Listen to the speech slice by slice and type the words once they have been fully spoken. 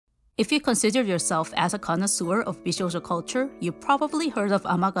If you consider yourself as a connoisseur of bishoujo culture, you probably heard of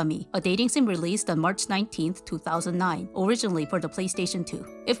Amagami, a dating sim released on March 19, 2009, originally for the PlayStation 2.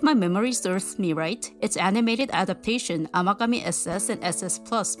 If my memory serves me right, its animated adaptation, Amagami SS and SS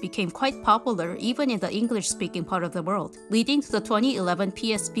Plus, became quite popular even in the English-speaking part of the world, leading to the 2011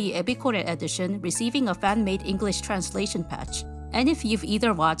 PSP Ebikore edition receiving a fan-made English translation patch. And if you've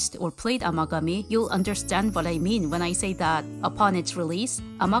either watched or played Amagami, you'll understand what I mean when I say that, upon its release,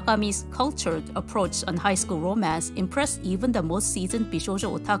 Amagami's cultured approach on high school romance impressed even the most seasoned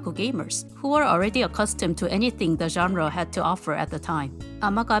bishoujo otaku gamers, who were already accustomed to anything the genre had to offer at the time.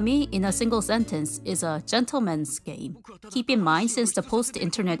 Amagami, in a single sentence, is a gentleman's game. Keep in mind, since the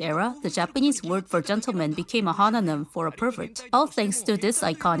post-internet era, the Japanese word for gentleman became a homonym for a pervert, all thanks to this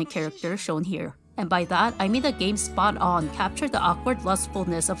iconic character shown here. And by that, I mean the game spot on captured the awkward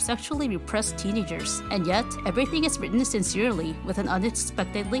lustfulness of sexually repressed teenagers, and yet everything is written sincerely with an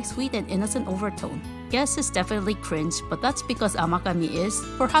unexpectedly sweet and innocent overtone. Yes, it's definitely cringe, but that's because Amagami is,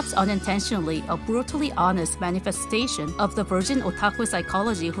 perhaps unintentionally, a brutally honest manifestation of the virgin otaku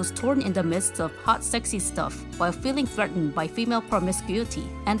psychology who's torn in the midst of hot sexy stuff while feeling threatened by female promiscuity,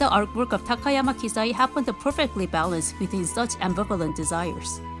 and the artwork of Takayama Kisai happened to perfectly balance between such ambivalent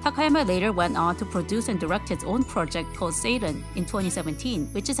desires. Takayama later went on to produce and direct his own project called Seiren in 2017,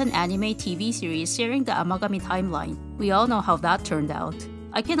 which is an anime TV series sharing the Amagami timeline. We all know how that turned out.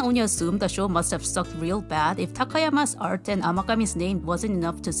 I can only assume the show must have sucked real bad if Takayama's art and Amagami's name wasn't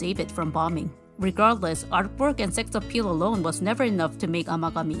enough to save it from bombing. Regardless, artwork and sex appeal alone was never enough to make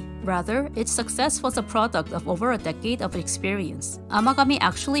Amagami. Rather, its success was a product of over a decade of experience. Amagami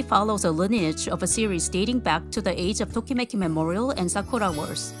actually follows a lineage of a series dating back to the age of Tokimeki Memorial and Sakura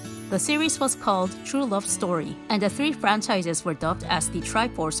Wars. The series was called True Love Story, and the three franchises were dubbed as the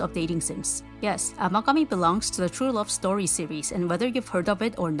Triforce of dating sims. Yes, Amagami belongs to the True Love Story series, and whether you've heard of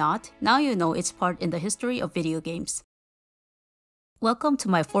it or not, now you know its part in the history of video games. Welcome to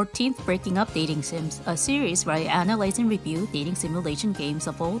my 14th Breaking Up Dating Sims, a series where I analyze and review dating simulation games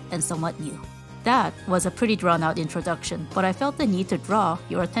of old and somewhat new. That was a pretty drawn-out introduction, but I felt the need to draw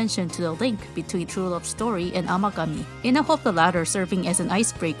your attention to the link between True Love Story and Amagami, in the hope the latter serving as an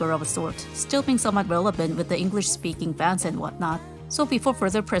icebreaker of a sort, still being somewhat relevant with the English-speaking fans and whatnot. So before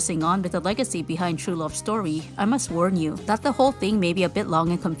further pressing on with the legacy behind True Love Story, I must warn you that the whole thing may be a bit long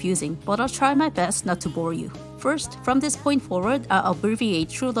and confusing, but I'll try my best not to bore you. First, from this point forward, I'll abbreviate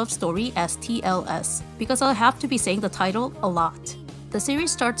True Love Story as TLS, because I'll have to be saying the title a lot. The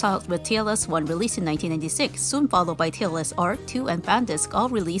series starts out with TLS 1 released in 1996, soon followed by TLS R, 2, and Fandisk, all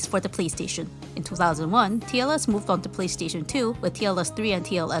released for the PlayStation. In 2001, TLS moved on to PlayStation 2 with TLS 3 and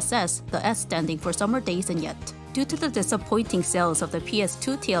TLSS, the S standing for Summer Days and Yet. Due to the disappointing sales of the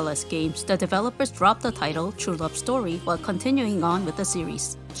PS2 TLS games, the developers dropped the title True Love Story while continuing on with the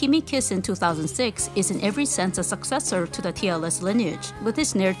series. Kimi Kiss in 2006 is in every sense a successor to the TLS lineage, with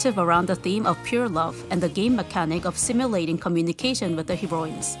its narrative around the theme of pure love and the game mechanic of simulating communication with the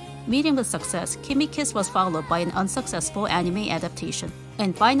heroines. Meeting with success, Kimi Kiss was followed by an unsuccessful anime adaptation.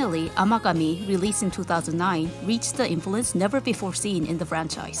 And finally, Amagami, released in 2009, reached the influence never before seen in the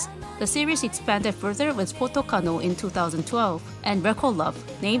franchise. The series expanded further with Photokano in 2012 and Recolove,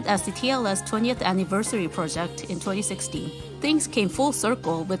 named as the TLS 20th anniversary project in 2016. Things came full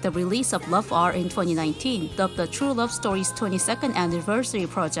circle with the release of Love R in 2019, dubbed the True Love Story's 22nd anniversary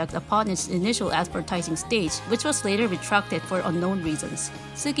project upon its initial advertising stage, which was later retracted for unknown reasons.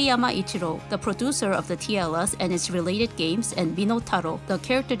 Sugiyama Ichiro, the producer of the TLS and its related games, and Minotaro, the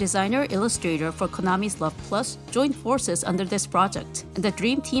character designer illustrator for Konami's Love Plus, joined forces under this project, and the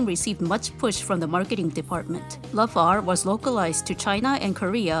Dream Team received much push from the marketing department. Love R was localized to China and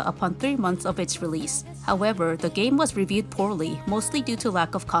Korea upon 3 months of its release. However, the game was reviewed poorly, mostly due to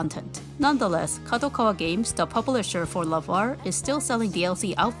lack of content. Nonetheless, Kadokawa Games, the publisher for Love R, is still selling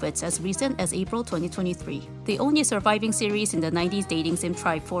DLC outfits as recent as April 2023. The only surviving series in the 90s dating sim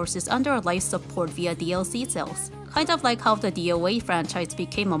Triforce is under a life support via DLC sales. Kind of like how the DOA franchise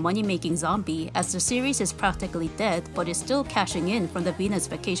became a money-making zombie, as the series is practically dead but is still cashing in from the Venus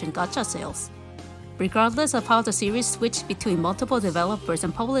Vacation gacha sales. Regardless of how the series switched between multiple developers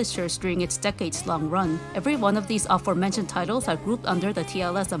and publishers during its decades-long run, every one of these aforementioned titles are grouped under the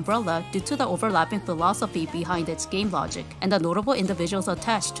TLS umbrella due to the overlapping philosophy behind its game logic and the notable individuals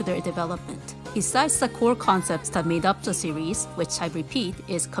attached to their development. Besides the core concepts that made up the series, which I repeat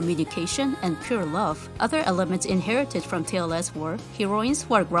is communication and pure love, other elements inherited from TLS were heroines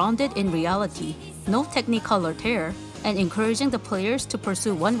who are grounded in reality, no technicolored hair, and encouraging the players to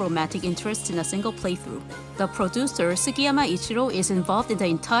pursue one romantic interest in a single playthrough. The producer, Sugiyama Ichiro, is involved in the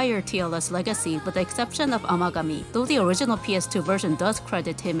entire TLS legacy with the exception of Amagami, though the original PS2 version does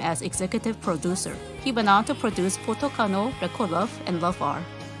credit him as executive producer. He went on to produce Photokano, Reco Love, and Love R.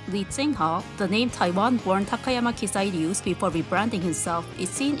 Lee Tsing-ha, the name Taiwan-born Takayama Kisai used before rebranding himself, is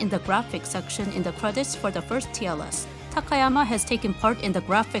seen in the graphics section in the credits for the first TLS. Takayama has taken part in the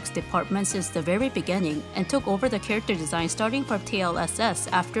graphics department since the very beginning and took over the character design starting from TLSS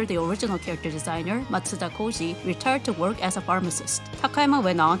after the original character designer, Matsuda Koji, retired to work as a pharmacist. Takayama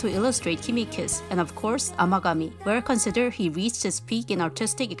went on to illustrate Kimi Kiss and of course Amagami, where considered he reached his peak in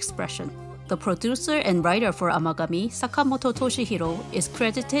artistic expression. The producer and writer for Amagami, Sakamoto Toshihiro, is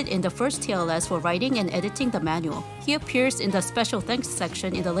credited in the first TLS for writing and editing the manual. He appears in the special thanks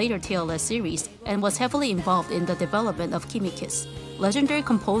section in the later TLS series and was heavily involved in the development of Kimi Kiss. Legendary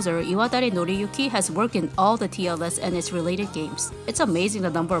composer Iwadare Noriyuki has worked in all the TLS and its related games. It's amazing the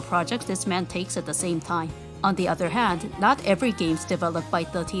number of projects this man takes at the same time. On the other hand, not every game developed by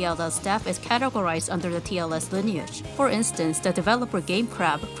the TLS staff is categorized under the TLS lineage. For instance, the developer Game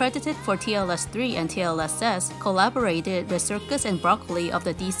Crab, credited for TLS-3 and TLSS, collaborated with Circus and Broccoli of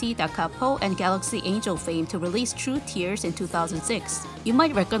the DC Da Capo and Galaxy Angel fame to release True Tears in 2006. You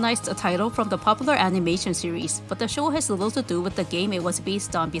might recognize the title from the popular animation series, but the show has little to do with the game it was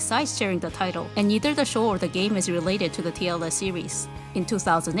based on besides sharing the title, and neither the show or the game is related to the TLS series. In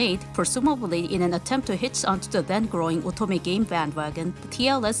 2008, presumably in an attempt to hitch onto the then-growing otome game bandwagon, the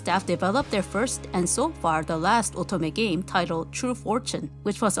TLS staff developed their first and so far the last otome game titled True Fortune,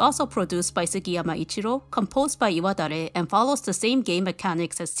 which was also produced by Sugiyama Ichiro, composed by Iwadare, and follows the same game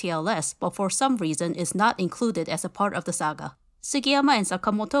mechanics as TLS, but for some reason is not included as a part of the saga. Sugiyama and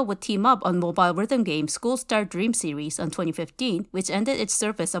Sakamoto would team up on mobile rhythm game School Star Dream series on 2015, which ended its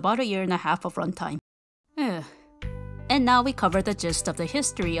service about a year and a half of runtime. And now we cover the gist of the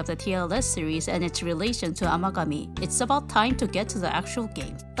history of the TLS series and its relation to Amagami. It's about time to get to the actual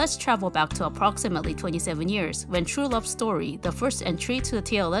game. Let's travel back to approximately 27 years, when True Love Story, the first entry to the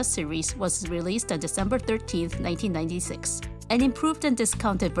TLS series, was released on December 13, 1996. An improved and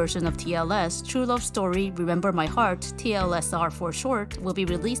discounted version of TLS, True Love Story Remember My Heart, TLSR for short, will be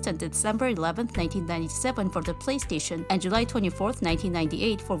released on December 11, 1997 for the PlayStation and July 24,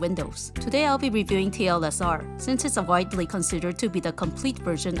 1998 for Windows. Today I'll be reviewing TLSR, since it's widely considered to be the complete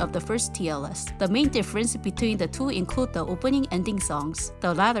version of the first TLS. The main difference between the two include the opening ending songs,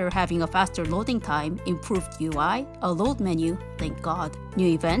 the latter having a faster loading time, improved UI, a load menu, thank God, new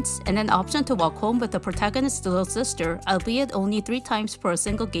events, and an option to walk home with the protagonist's little sister, albeit only 3 times per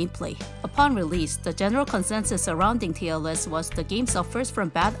single gameplay. Upon release, the general consensus surrounding TLS was the game suffers from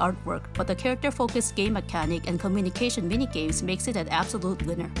bad artwork, but the character-focused game mechanic and communication minigames makes it an absolute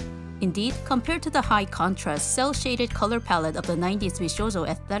winner. Indeed, compared to the high contrast, cel-shaded color palette of the 90s Bishoujo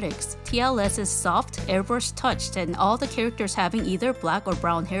aesthetics, TLS's soft, airbrush touched and all the characters having either black or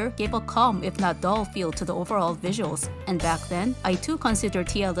brown hair gave a calm if not dull feel to the overall visuals, and back then, I too considered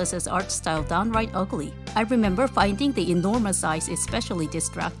TLS's art style downright ugly. I remember finding the enormous size especially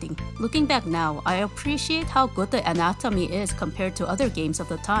distracting. Looking back now, I appreciate how good the anatomy is compared to other games of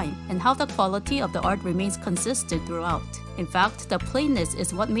the time, and how the quality of the art remains consistent throughout. In fact, the plainness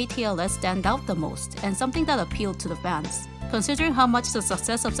is what made TLS stand out the most, and something that appealed to the fans. Considering how much the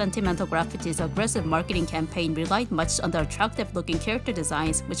success of Sentimental Graffity's aggressive marketing campaign relied much on the attractive-looking character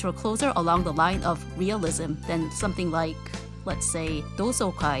designs, which were closer along the line of realism than something like, let's say,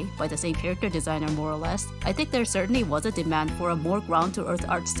 Dosokai by the same character designer more or less, I think there certainly was a demand for a more ground-to-earth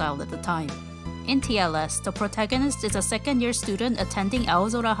art style at the time. In TLS, the protagonist is a second-year student attending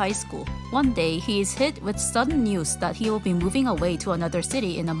Aozora High School. One day, he is hit with sudden news that he will be moving away to another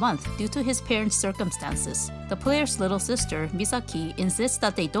city in a month due to his parents' circumstances. The player's little sister, Misaki, insists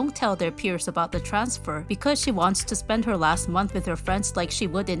that they don't tell their peers about the transfer because she wants to spend her last month with her friends like she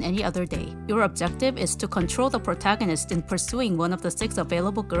would in any other day. Your objective is to control the protagonist in pursuing one of the 6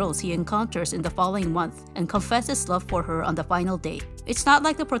 available girls he encounters in the following month and confess his love for her on the final day. It's not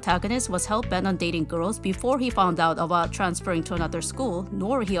like the protagonist was hell-bent on dating girls before he found out about transferring to another school,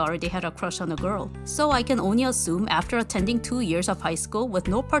 nor he already had a crush on a girl. So I can only assume after attending 2 years of high school with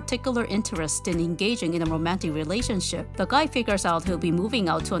no particular interest in engaging in a romantic relationship, the guy figures out he'll be moving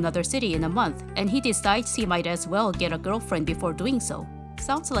out to another city in a month, and he decides he might as well get a girlfriend before doing so.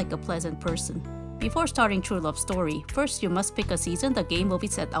 Sounds like a pleasant person. Before starting True Love Story, first you must pick a season the game will be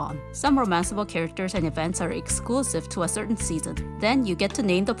set on. Some romanceable characters and events are exclusive to a certain season. Then you get to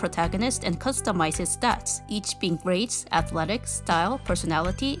name the protagonist and customize his stats, each being grades, athletics, style,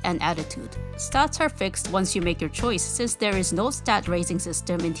 personality, and attitude. Stats are fixed once you make your choice since there is no stat raising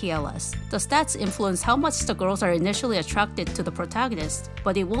system in TLS. The stats influence how much the girls are initially attracted to the protagonist,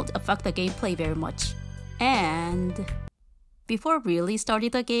 but it won't affect the gameplay very much. And before really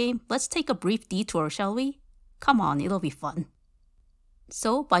starting the game, let's take a brief detour, shall we? Come on, it'll be fun.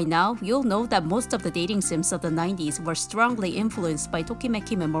 So, by now, you'll know that most of the dating sims of the 90s were strongly influenced by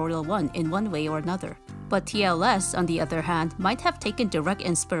Tokimeki Memorial 1 in one way or another. But TLS, on the other hand, might have taken direct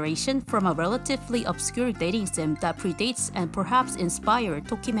inspiration from a relatively obscure dating sim that predates and perhaps inspired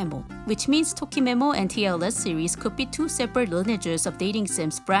Tokimemo. Which means Tokimemo and TLS series could be two separate lineages of dating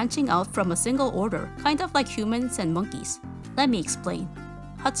sims branching out from a single order, kind of like humans and monkeys. Let me explain.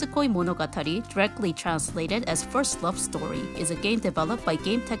 Hatsukoi Monogatari, directly translated as First Love Story, is a game developed by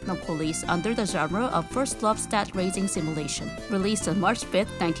Game Technopolis under the genre of First Love Stat Raising Simulation, released on March 5,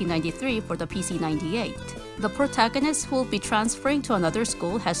 1993 for the PC-98. The protagonist who will be transferring to another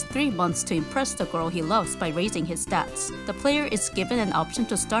school has 3 months to impress the girl he loves by raising his stats. The player is given an option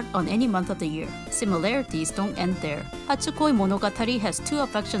to start on any month of the year. Similarities don't end there. Hatsukoi Monogatari has 2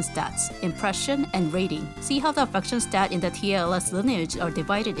 affection stats, impression and rating. See how the affection stat in the TLS lineage are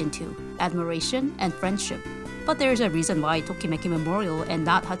divided into admiration and friendship. But there is a reason why Tokimeki Memorial and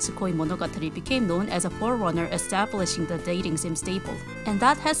not Hatsukoi Monogatari became known as a forerunner establishing the dating sim staple. And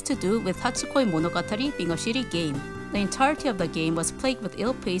that has to do with Hatsukoi Monogatari being a shitty game. The entirety of the game was plagued with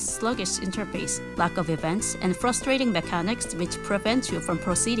ill-paced, sluggish interface, lack of events, and frustrating mechanics which prevent you from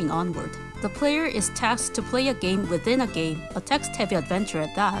proceeding onward. The player is tasked to play a game within a game, a text-heavy adventure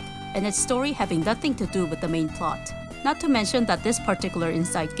at that, and its story having nothing to do with the main plot. Not to mention that this particular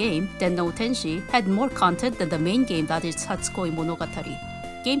inside game, Denno Tenshi, had more content than the main game that is Hatsukoi Monogatari.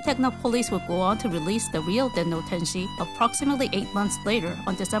 Game Technopolis would go on to release the real Denno Tenshi approximately 8 months later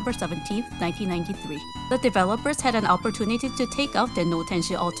on December 17, 1993. The developers had an opportunity to take out Denno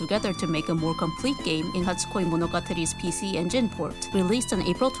Tenshi altogether to make a more complete game in Hatsukoi Monogatari's PC Engine port, released on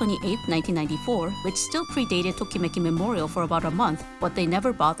April 28, 1994, which still predated Tokimeki Memorial for about a month, but they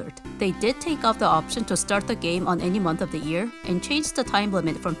never bothered. They did take out the option to start the game on any month of the year and changed the time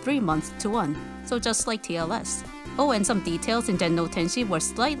limit from 3 months to 1, so just like TLS. Oh, and some details in Denno Tenshi were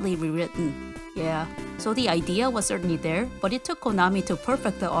slightly rewritten. Yeah, so the idea was certainly there, but it took Konami to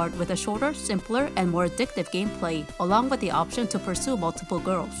perfect the art with a shorter, simpler, and more addictive gameplay, along with the option to pursue multiple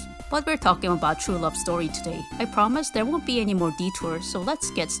girls. But we're talking about True Love Story today. I promise there won't be any more detours, so let's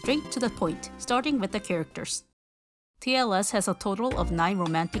get straight to the point, starting with the characters. TLS has a total of 9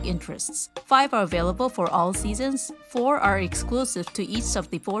 romantic interests. 5 are available for all seasons, 4 are exclusive to each of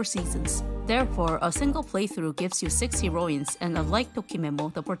the 4 seasons. Therefore, a single playthrough gives you 6 heroines, and unlike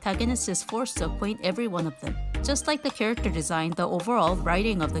Tokimemo, the protagonist is forced to acquaint every one of them. Just like the character design, the overall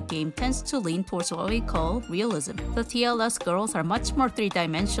writing of the game tends to lean towards what we call realism. The TLS girls are much more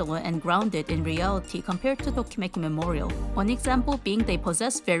 3-dimensional and grounded in reality compared to Tokimeki Memorial. One example being they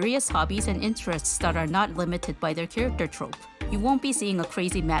possess various hobbies and interests that are not limited by their character trope. You won't be seeing a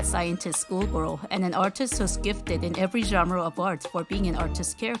crazy mad scientist schoolgirl and an artist who's gifted in every genre of art for being an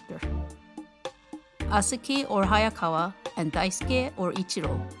artist character. ASCII or Hayakawa, and Daisuke or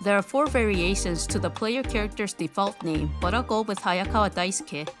Ichiro. There are 4 variations to the player character's default name, but I'll go with Hayakawa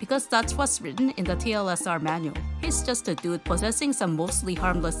Daisuke because that's what's written in the TLSR manual. He's just a dude possessing some mostly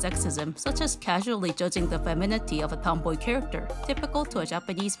harmless sexism, such as casually judging the femininity of a tomboy character, typical to a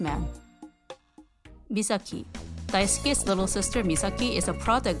Japanese man. Misaki. Daisuke's little sister Misaki is a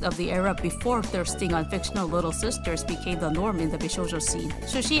product of the era before thirsting on fictional little sisters became the norm in the bishoujo scene,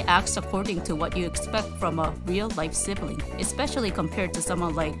 so she acts according to what you expect from a real-life sibling, especially compared to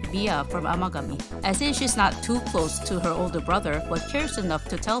someone like Mia from Amagami. As in she's not too close to her older brother, but cares enough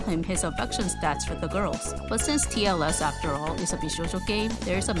to tell him his affection stats with the girls. But since TLS, after all, is a bishoujo game,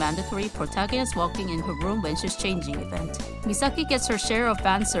 there is a mandatory protagonist walking in her room when she's changing event. Misaki gets her share of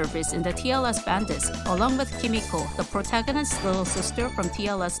fan service in the TLS fan disc, along with Kimiko, the protagonist's little sister from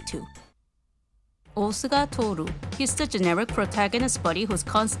TLS 2. Osuga Toru. He's the generic protagonist buddy who's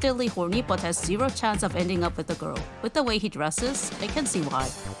constantly horny but has 0 chance of ending up with a girl. With the way he dresses, I can see why.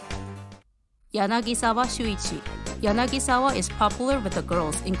 Yanagisawa Shuichi. Yanagisawa is popular with the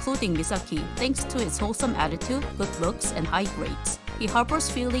girls, including Misaki, thanks to his wholesome attitude, good looks, and high grades. He harbors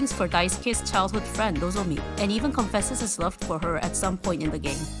feelings for Daisuke's childhood friend Nozomi, and even confesses his love for her at some point in the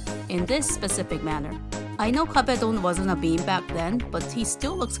game. In this specific manner. I know Kabedon wasn't a bean back then, but he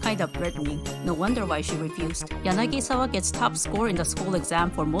still looks kinda threatening. No wonder why she refused. Yanagisawa gets top score in the school exam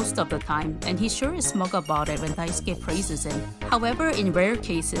for most of the time, and he sure is smug about it when Daisuke praises him. However, in rare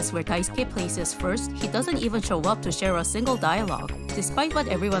cases where Daisuke places first, he doesn't even show up to share a single dialogue. Despite what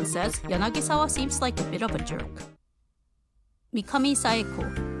everyone says, Yanagisawa seems like a bit of a jerk. Mikami Saeko.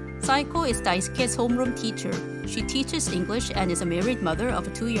 Saeko is Daisuke's homeroom teacher. She teaches English and is a married mother of a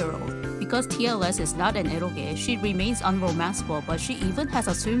 2-year-old. Because TLS is not an eroge, she remains unromanceable, but she even has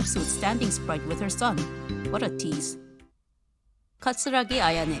a swimsuit standing sprite with her son. What a tease. Katsuragi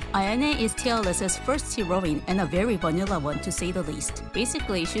Ayane. Ayane is TLS's first heroine and a very vanilla one to say the least.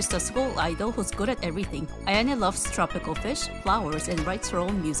 Basically, she's the school idol who's good at everything. Ayane loves tropical fish, flowers, and writes her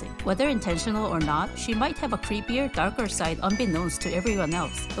own music. Whether intentional or not, she might have a creepier, darker side unbeknownst to everyone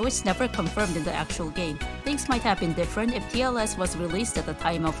else, though it's never confirmed in the actual game. Things might have been different if TLS was released at the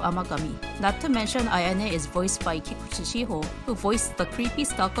time of Amagami. Not to mention Ayane is voiced by Kikuchi Shiho, who voiced the creepy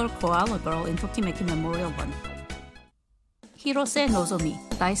stalker koala girl in Tokimeki Memorial 1. Hirose Nozomi.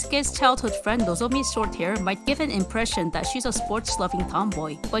 Daisuke's childhood friend Nozomi's short hair might give an impression that she's a sports-loving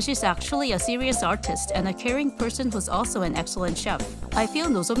tomboy, but she's actually a serious artist and a caring person who's also an excellent chef. I feel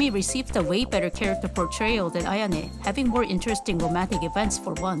Nozomi received a way better character portrayal than Ayane, having more interesting romantic events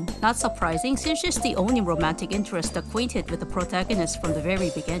for one. Not surprising since she's the only romantic interest acquainted with the protagonist from the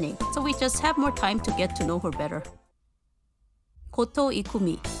very beginning, so we just have more time to get to know her better. Koto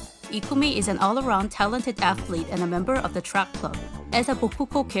Ikumi. Ikumi is an all-around talented athlete and a member of the track club. As a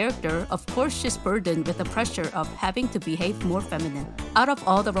Bokuko character, of course she's burdened with the pressure of having to behave more feminine. Out of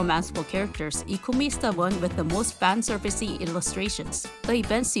all the romanceable characters, Ikumi is the one with the most fan-servicey illustrations. The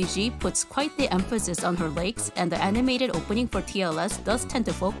event CG puts quite the emphasis on her legs, and the animated opening for TLS does tend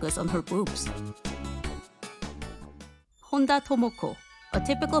to focus on her boobs. Honda Tomoko. A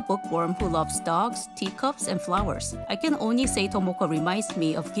typical bookworm who loves dogs, teacups, and flowers. I can only say Tomoko reminds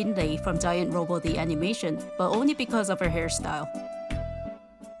me of Gindei from Giant Robo the animation, but only because of her hairstyle.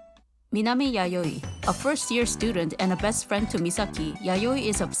 Minami Yayoi. A first-year student and a best friend to Misaki, Yayoi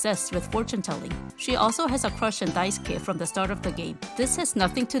is obsessed with fortune-telling. She also has a crush on Daisuke from the start of the game. This has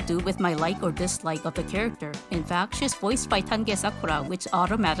nothing to do with my like or dislike of the character. In fact, she's voiced by Tange Sakura, which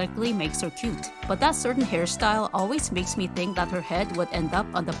automatically makes her cute. But that certain hairstyle always makes me think that her head would end up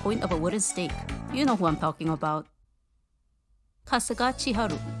on the point of a wooden stake. You know who I'm talking about. Kasuga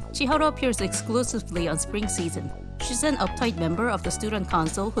Chiharu. Chiharu appears exclusively on spring season. She's an uptight member of the student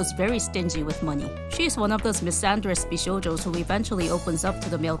council who's very stingy with money. She's one of those misandrous bishojos who eventually opens up to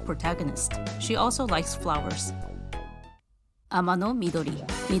the male protagonist. She also likes flowers. Amano Midori.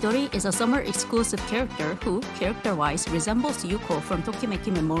 Midori is a summer-exclusive character who, character-wise, resembles Yuko from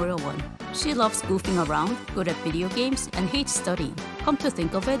Tokimeki Memorial 1. She loves goofing around, good at video games, and hates studying. Come to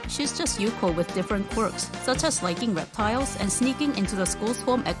think of it, she's just Yuko with different quirks, such as liking reptiles and sneaking into the school's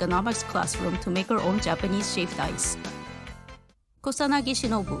home economics classroom to make her own Japanese shaved ice. Kusanagi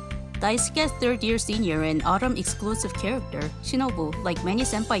Shinobu. Daisuke's third-year senior and autumn-exclusive character, Shinobu, like many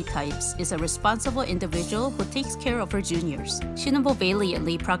senpai types, is a responsible individual who takes care of her juniors. Shinobu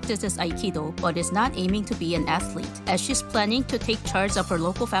valiantly practices Aikido, but is not aiming to be an athlete, as she's planning to take charge of her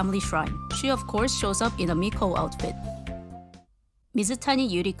local family shrine. She of course shows up in a Miko outfit. Mizutani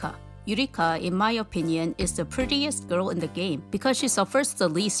Yurika. Yurika, in my opinion, is the prettiest girl in the game because she suffers the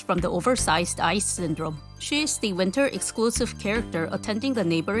least from the oversized eyes syndrome. She is the winter-exclusive character attending the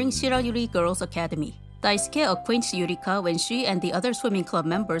neighboring Shirayuri Girls Academy. Daisuke acquaints Yurika when she and the other swimming club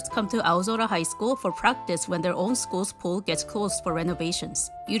members come to Aozora High School for practice when their own school's pool gets closed for renovations.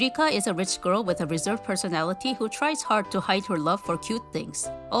 Yurika is a rich girl with a reserved personality who tries hard to hide her love for cute things.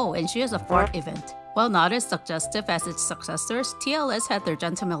 Oh, and she has a fart event. While not as suggestive as its successors, TLS had their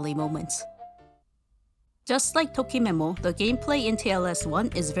gentlemanly moments. Just like Tokimemo, the gameplay in TLS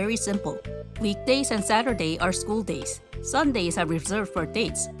 1 is very simple. Weekdays and Saturday are school days. Sundays are reserved for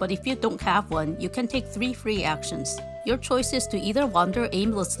dates, but if you don't have one, you can take 3 free actions. Your choice is to either wander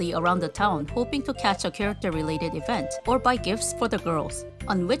aimlessly around the town hoping to catch a character-related event, or buy gifts for the girls,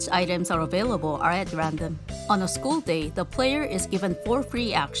 on which items are available are at random. On a school day, the player is given 4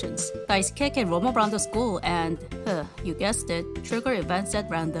 free actions. Daisuke can roam around the school and, you guessed it, trigger events at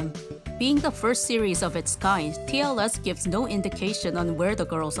random. Being the first series of its kind, TLS gives no indication on where the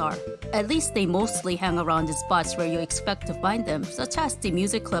girls are. At least they mostly hang around in spots where you expect to find them, such as the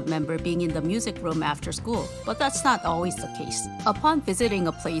music club member being in the music room after school, but that's not always the case. Upon visiting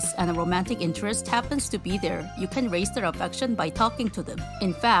a place and a romantic interest happens to be there, you can raise their affection by talking to them.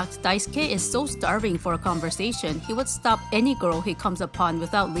 In fact, Daisuke is so starving for a conversation, he would stop any girl he comes upon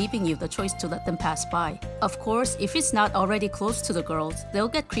without leaving you the choice to let them pass by. Of course, if he's not already close to the girls, they'll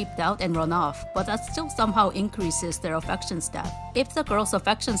get creeped out and run off, but that still somehow increases their affection stat. If the girl's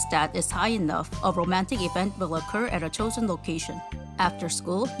affection stat is high enough, a romantic event will occur at a chosen location. After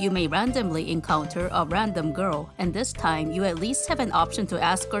school, you may randomly encounter a random girl, and this time, you at least have an option to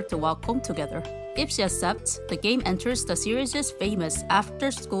ask her to walk home together. If she accepts, the game enters the series' famous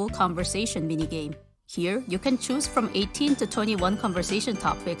after-school conversation minigame. Here, you can choose from 18 to 21 conversation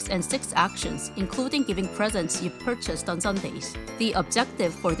topics and 6 actions, including giving presents you've purchased on Sundays. The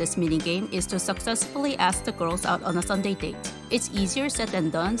objective for this minigame is to successfully ask the girls out on a Sunday date. It's easier said than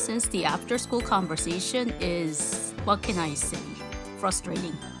done since the after-school conversation is, what can I say,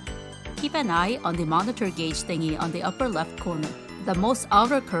 frustrating. Keep an eye on the monitor gauge thingy on the upper left corner. The most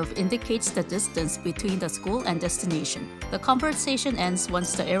outer curve indicates the distance between the school and destination. The conversation ends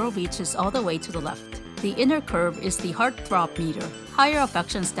once the arrow reaches all the way to the left. The inner curve is the heartthrob meter. Higher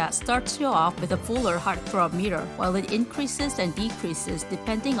affection stat starts you off with a fuller heartthrob meter, while it increases and decreases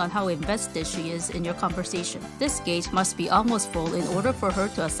depending on how invested she is in your conversation. This gauge must be almost full in order for her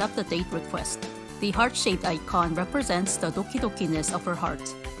to accept the date request. The heart-shaped icon represents the doki-dokiness of her heart.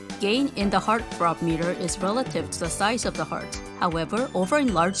 Gain in the heartthrob meter is relative to the size of the heart. However,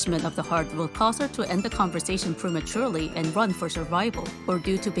 over-enlargement of the heart will cause her to end the conversation prematurely and run for survival, or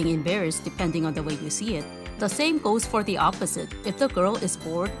due to being embarrassed depending on the way you see it. The same goes for the opposite. If the girl is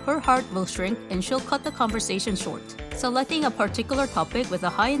bored, her heart will shrink and she'll cut the conversation short. Selecting a particular topic with a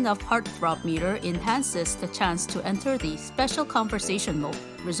high enough heartthrob meter enhances the chance to enter the special conversation mode,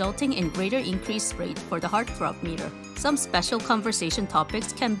 resulting in greater increase rate for the heartthrob meter. Some special conversation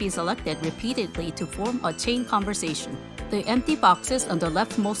topics can be selected repeatedly to form a chain conversation. The empty boxes on the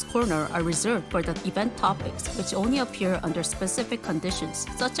leftmost corner are reserved for the event topics, which only appear under specific conditions,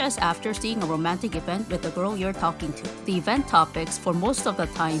 such as after seeing a romantic event with the girl you're talking to. The event topics, for most of the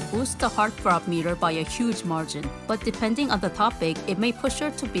time, boost the heartthrob meter by a huge margin, but depending on the topic, it may push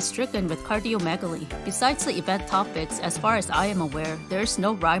her to be stricken with cardiomegaly. Besides the event topics, as far as I am aware, there's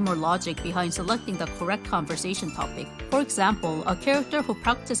no rhyme or logic behind selecting the correct conversation topic. For example, a character who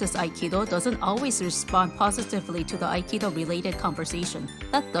practices Aikido doesn't always respond positively to the Aikido-related conversation.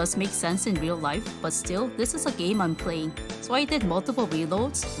 That does make sense in real life, but still, this is a game I'm playing. So I did multiple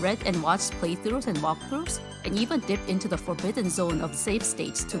reloads, read and watched playthroughs and walkthroughs, and even dipped into the forbidden zone of save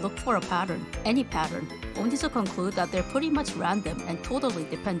states to look for a pattern, any pattern, only to conclude that they're pretty much random and totally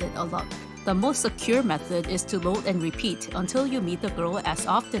dependent on luck. The most secure method is to load and repeat until you meet the girl as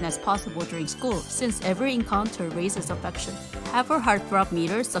often as possible during school, since every encounter raises affection. Have her heartthrob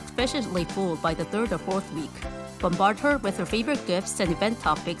meter sufficiently full by the 3rd or 4th week. Bombard her with her favorite gifts and event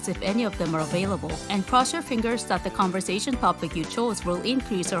topics if any of them are available, and cross your fingers that the conversation topic you chose will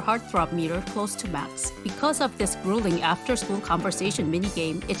increase her heartthrob meter close to max. Because of this grueling after-school conversation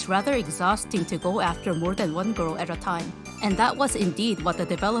minigame, it's rather exhausting to go after more than one girl at a time. And that was indeed what the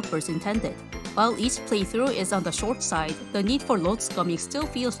developers intended. While each playthrough is on the short side, the need for load scumming still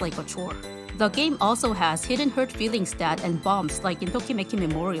feels like a chore. The game also has hidden hurt feeling stat and bombs like in Tokimeki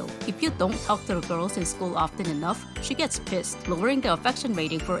Memorial. If you don't talk to the girls in school often enough, she gets pissed, lowering the affection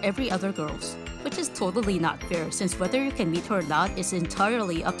rating for every other girls. Which is totally not fair, since whether you can meet her or not is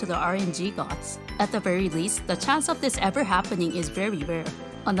entirely up to the RNG gods. At the very least, the chance of this ever happening is very rare.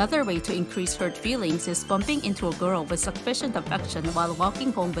 Another way to increase hurt feelings is bumping into a girl with sufficient affection while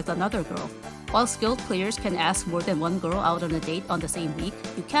walking home with another girl. While skilled players can ask more than one girl out on a date on the same week,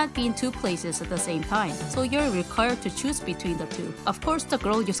 you can't be in 2 places at the same time, so you're required to choose between the 2. Of course, the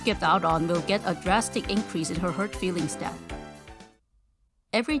girl you skipped out on will get a drastic increase in her hurt feelings stat.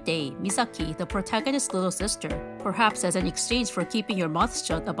 Every day, Misaki, the protagonist's little sister, perhaps as an exchange for keeping your mouth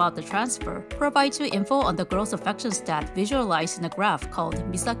shut about the transfer, provides you info on the girl's affection stat visualized in a graph called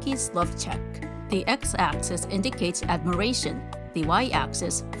Misaki's Love Check. The x-axis indicates admiration, the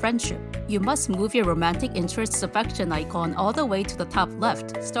y-axis, friendship. You must move your romantic interest's affection icon all the way to the top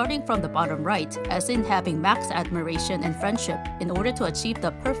left, starting from the bottom right, as in having max admiration and friendship, in order to achieve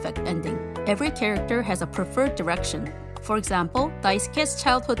the perfect ending. Every character has a preferred direction. For example, Daisuke's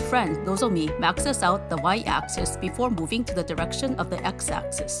childhood friend Nozomi maxes out the y-axis before moving to the direction of the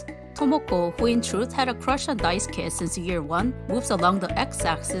x-axis. Tomoko, who in truth had a crush on Daisuke since year 1, moves along the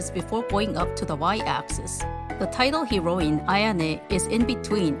x-axis before going up to the y-axis. The title heroine, Ayane, is in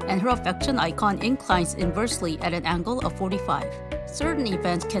between, and her affection icon inclines inversely at an angle of 45. Certain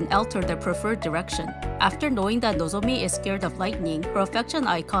events can alter their preferred direction. After knowing that Nozomi is scared of lightning, her affection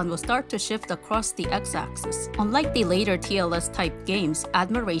icon will start to shift across the x-axis. Unlike the later TLS-type games,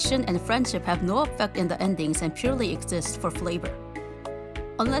 admiration and friendship have no effect in the endings and purely exist for flavor.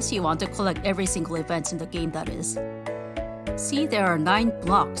 unless you want to collect every single event in the game, that is. See, there are 9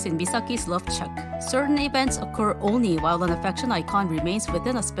 blocks in Misaki's love check. Certain events occur only while an affection icon remains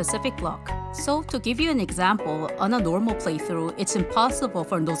within a specific block. So, to give you an example, on a normal playthrough, it's impossible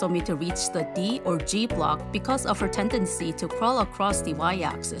for Nozomi to reach the D or G block because of her tendency to crawl across the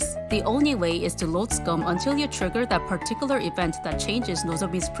y-axis. The only way is to load scum until you trigger that particular event that changes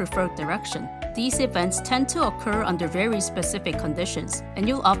Nozomi's preferred direction. These events tend to occur under very specific conditions, and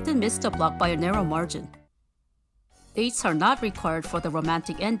you'll often miss the block by a narrow margin. Dates are not required for the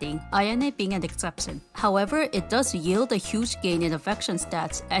romantic ending, Ayane being an exception. However, it does yield a huge gain in affection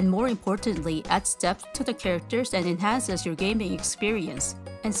stats and more importantly adds depth to the characters and enhances your gaming experience.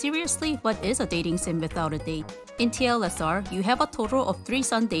 And seriously, what is a dating sim without a date? In TLSR, you have a total of 3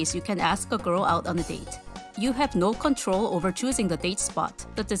 Sundays you can ask a girl out on a date. You have no control over choosing the date spot.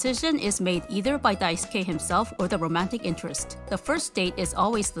 The decision is made either by Daisuke himself or the romantic interest. The first date is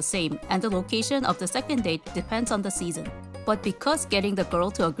always the same, and the location of the second date depends on the season. But because getting the girl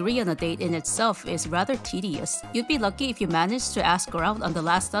to agree on a date in itself is rather tedious, you'd be lucky if you managed to ask her out on the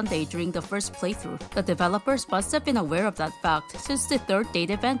last Sunday during the first playthrough. The developers must have been aware of that fact, since the third date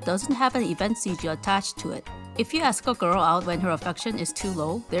event doesn't have an event CG attached to it. If you ask a girl out when her affection is too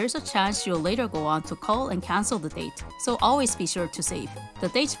low, there's a chance she'll later go on to call and cancel the date, so always be sure to save. The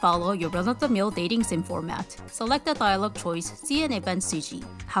dates follow your run-of-the-mill dating sim format. Select a dialogue choice, see an event CG.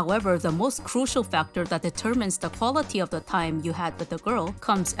 However, the most crucial factor that determines the quality of the time you had with the girl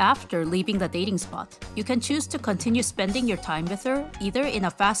comes after leaving the dating spot. You can choose to continue spending your time with her, either in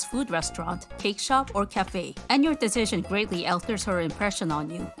a fast food restaurant, cake shop, or cafe, and your decision greatly alters her impression on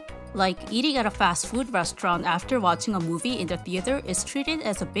you. Like, eating at a fast food restaurant after watching a movie in the theater is treated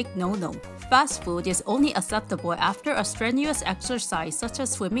as a big no-no. Fast food is only acceptable after a strenuous exercise such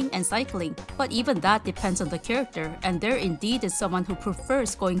as swimming and cycling, but even that depends on the character, and there indeed is someone who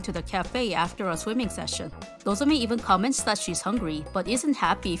prefers going to the cafe after a swimming session. Nozomi even comments that she's hungry, but isn't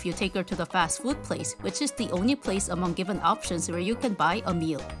happy if you take her to the fast food place, which is the only place among given options where you can buy a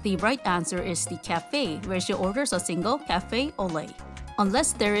meal. The right answer is the cafe, where she orders a single cafe ole.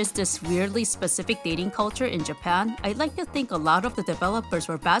 Unless there is this weirdly specific dating culture in Japan, I'd like to think a lot of the developers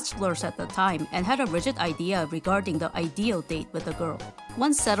were bachelors at the time and had a rigid idea regarding the ideal date with a girl.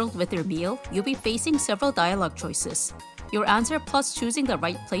 Once settled with your meal, you'll be facing several dialogue choices. Your answer plus choosing the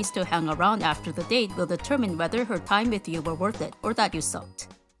right place to hang around after the date will determine whether her time with you were worth it or that you sucked.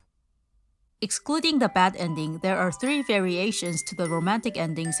 Excluding the bad ending, there are 3 variations to the romantic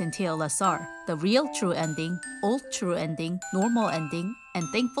endings in TLSR: the real true ending, old true ending, normal ending, and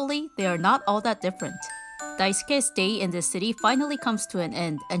thankfully, they are not all that different. Daisuke's stay in this city finally comes to an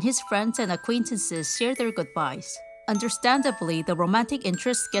end, and his friends and acquaintances share their goodbyes. Understandably, the romantic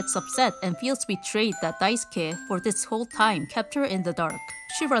interest gets upset and feels betrayed that Daisuke, for this whole time, kept her in the dark.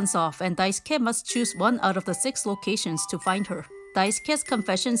 She runs off, and Daisuke must choose one out of the 6 locations to find her. Daisuke's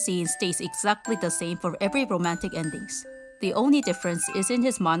confession scene stays exactly the same for every romantic endings. The only difference is in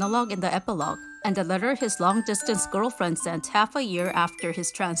his monologue in the epilogue, and the letter his long-distance girlfriend sent half a year after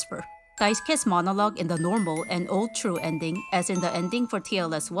his transfer. Daisuke's monologue in the normal and old true ending, as in the ending for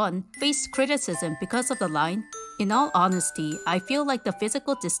TLS1, faced criticism because of the line, "In all honesty, I feel like the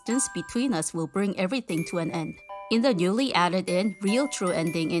physical distance between us will bring everything to an end." In the newly added-in real true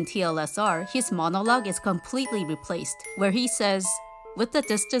ending in TLSR, his monologue is completely replaced, where he says, "With the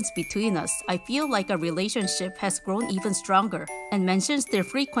distance between us, I feel like our relationship has grown even stronger," and mentions their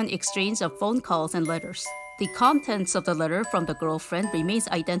frequent exchange of phone calls and letters. The contents of the letter from the girlfriend remains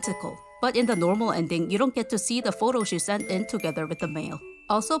identical, but in the normal ending, you don't get to see the photos she sent in together with the mail.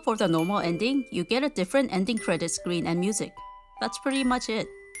 Also, for the normal ending, you get a different ending credit screen and music. That's pretty much it.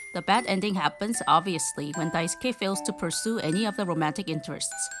 The bad ending happens, obviously, when Daisuke fails to pursue any of the romantic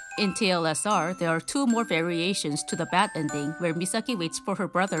interests. In TLSR, there are 2 more variations to the bad ending, where Misaki waits for her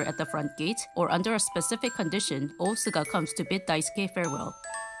brother at the front gate, or under a specific condition, Osuga comes to bid Daisuke farewell.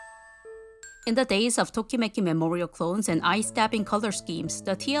 In the days of Tokimeki Memorial clones and eye-stabbing color schemes,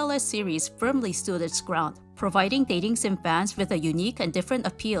 the TLS series firmly stood its ground, providing dating sim fans with a unique and different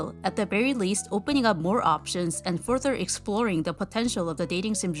appeal, at the very least opening up more options and further exploring the potential of the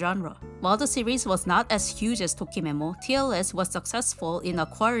dating sim genre. While the series was not as huge as Tokimemo, TLS was successful in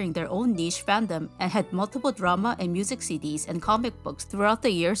acquiring their own niche fandom and had multiple drama and music CDs and comic books throughout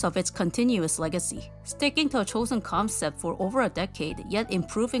the years of its continuous legacy. Sticking to a chosen concept for over a decade, yet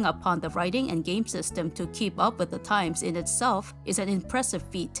improving upon the writing and game system to keep up with the times in itself is an impressive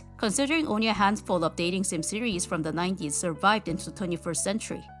feat, considering only a handful of dating sim series from the 90s survived into the 21st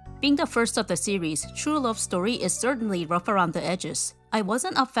century. Being the first of the series, True Love Story is certainly rough around the edges. I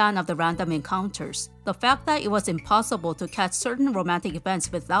wasn't a fan of the random encounters, the fact that it was impossible to catch certain romantic events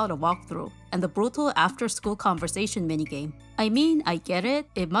without a walkthrough, and the brutal after-school conversation minigame. I mean, I get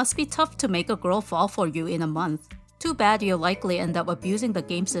it must be tough to make a girl fall for you in a month. Too bad you'll likely end up abusing the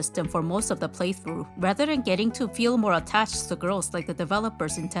game system for most of the playthrough, rather than getting to feel more attached to girls like the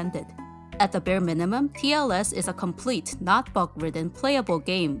developers intended. At the bare minimum, TLS is a complete, not bug-ridden, playable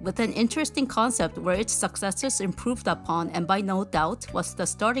game with an interesting concept where its successors improved upon and by no doubt was the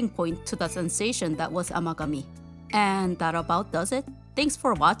starting point to the sensation that was Amagami. And that about does it. Thanks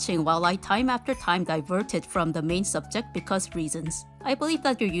for watching while I time after time diverted from the main subject because reasons. I believe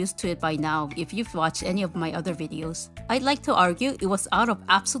that you're used to it by now if you've watched any of my other videos. I'd like to argue it was out of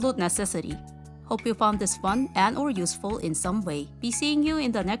absolute necessity. Hope you found this fun and or useful in some way. Be seeing you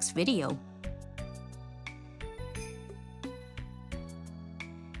in the next video.